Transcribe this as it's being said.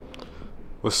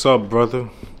What's up, brother?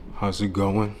 How's it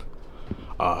going?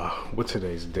 What's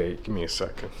today's date? Give me a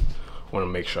second. I want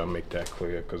to make sure I make that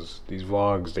clear because these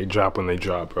vlogs, they drop when they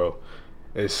drop, bro.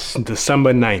 It's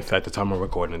December 9th at the time of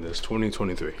recording this,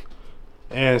 2023.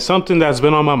 And something that's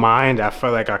been on my mind, I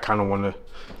feel like I kind of want to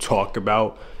talk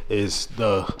about is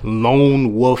the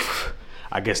lone wolf.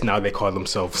 I guess now they call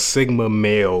themselves Sigma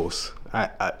males.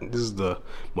 This is the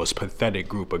most pathetic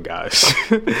group of guys.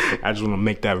 I just want to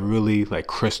make that really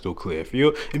crystal clear. If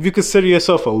you consider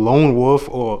yourself a lone wolf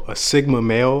or a Sigma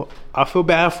male, I feel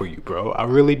bad for you, bro. I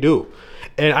really do.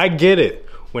 And I get it.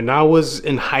 When I was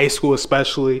in high school,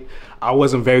 especially, I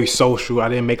wasn't very social. I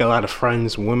didn't make a lot of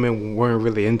friends. Women weren't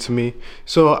really into me.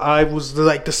 So I was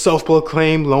like the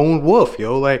self-proclaimed lone wolf,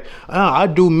 yo. I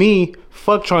do me.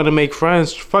 Fuck trying to make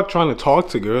friends. Fuck trying to talk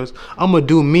to girls. I'm gonna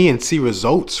do me and see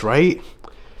results, right?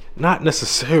 Not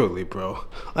necessarily, bro.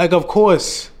 Of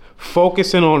course,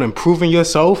 focusing on improving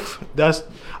yourself,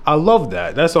 I love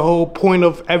that. That's the whole point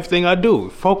of everything I do.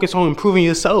 Focus on improving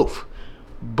yourself.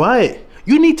 But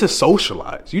you need to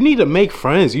socialize. You need to make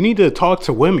friends. You need to talk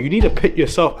to women. You need to put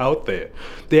yourself out there.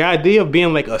 The idea of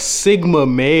being like a Sigma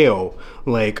male,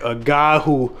 like a guy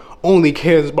who only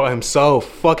cares about himself,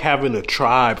 fuck having a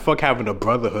tribe, fuck having a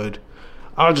brotherhood.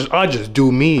 I'll just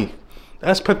do me.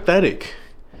 That's pathetic.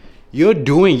 You're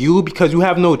doing you because you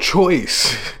have no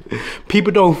choice.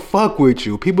 People don't fuck with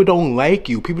you. People don't like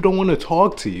you. People don't want to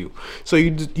talk to you. So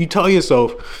you tell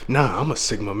yourself, nah, I'm a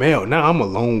Sigma male. Nah, I'm a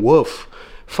lone wolf.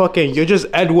 Fucking, you're just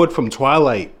Edward from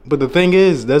Twilight. But the thing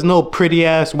is, there's no pretty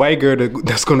ass white girl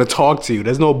that's gonna talk to you.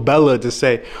 There's no Bella to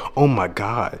say, oh my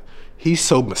God, he's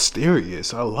so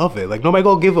mysterious. I love it. Nobody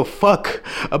gonna give a fuck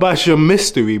about your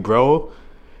mystery, bro.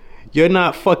 You're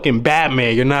not fucking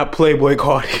Batman. You're not Playboy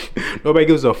Cardi. Nobody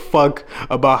gives a fuck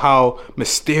about how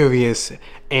mysterious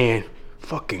and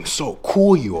fucking so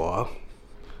cool you are.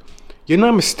 You're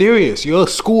not mysterious. You're a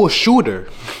school shooter.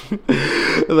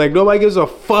 Nobody gives a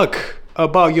fuck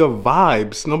about your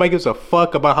vibes. Nobody gives a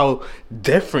fuck about how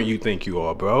different you think you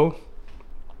are, bro.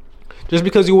 Just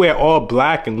because you wear all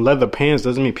black and leather pants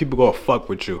doesn't mean people gonna fuck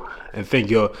with you and think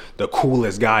you're the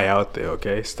coolest guy out there,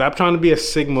 okay? Stop trying to be a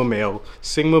Sigma male.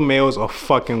 Sigma males are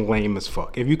fucking lame as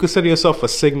fuck. If you consider yourself a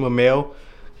Sigma male,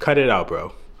 cut it out,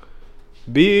 bro.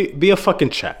 Be a fucking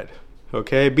Chad,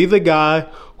 okay? Be the guy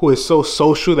who is so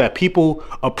social that people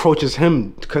approaches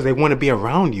him because they want to be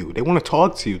around you. They want to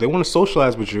talk to you. They want to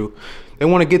socialize with you. They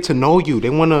want to get to know you.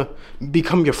 They want to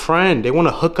become your friend. They want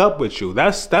to hook up with you.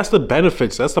 That's the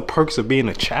benefits. That's the perks of being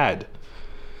a Chad.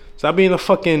 Stop being a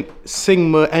fucking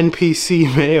Sigma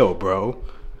NPC male, bro.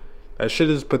 That shit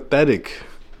is pathetic.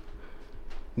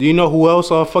 Do you know who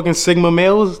else are fucking Sigma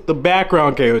males? The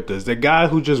background characters. The guy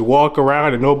who just walk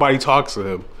around and nobody talks to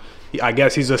him. I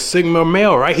guess he's a Sigma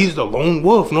male, right? He's the lone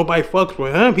wolf. Nobody fucks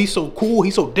with him. He's so cool.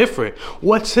 He's so different.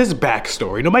 What's his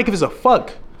backstory? Nobody gives a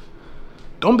fuck.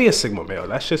 Don't be a Sigma male.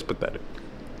 That's just pathetic.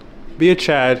 Be a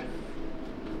Chad.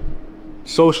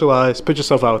 Socialize. Put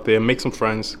yourself out there. Make some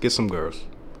friends. Get some girls.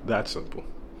 That simple.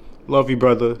 Love you,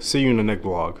 brother. See you in the next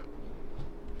vlog.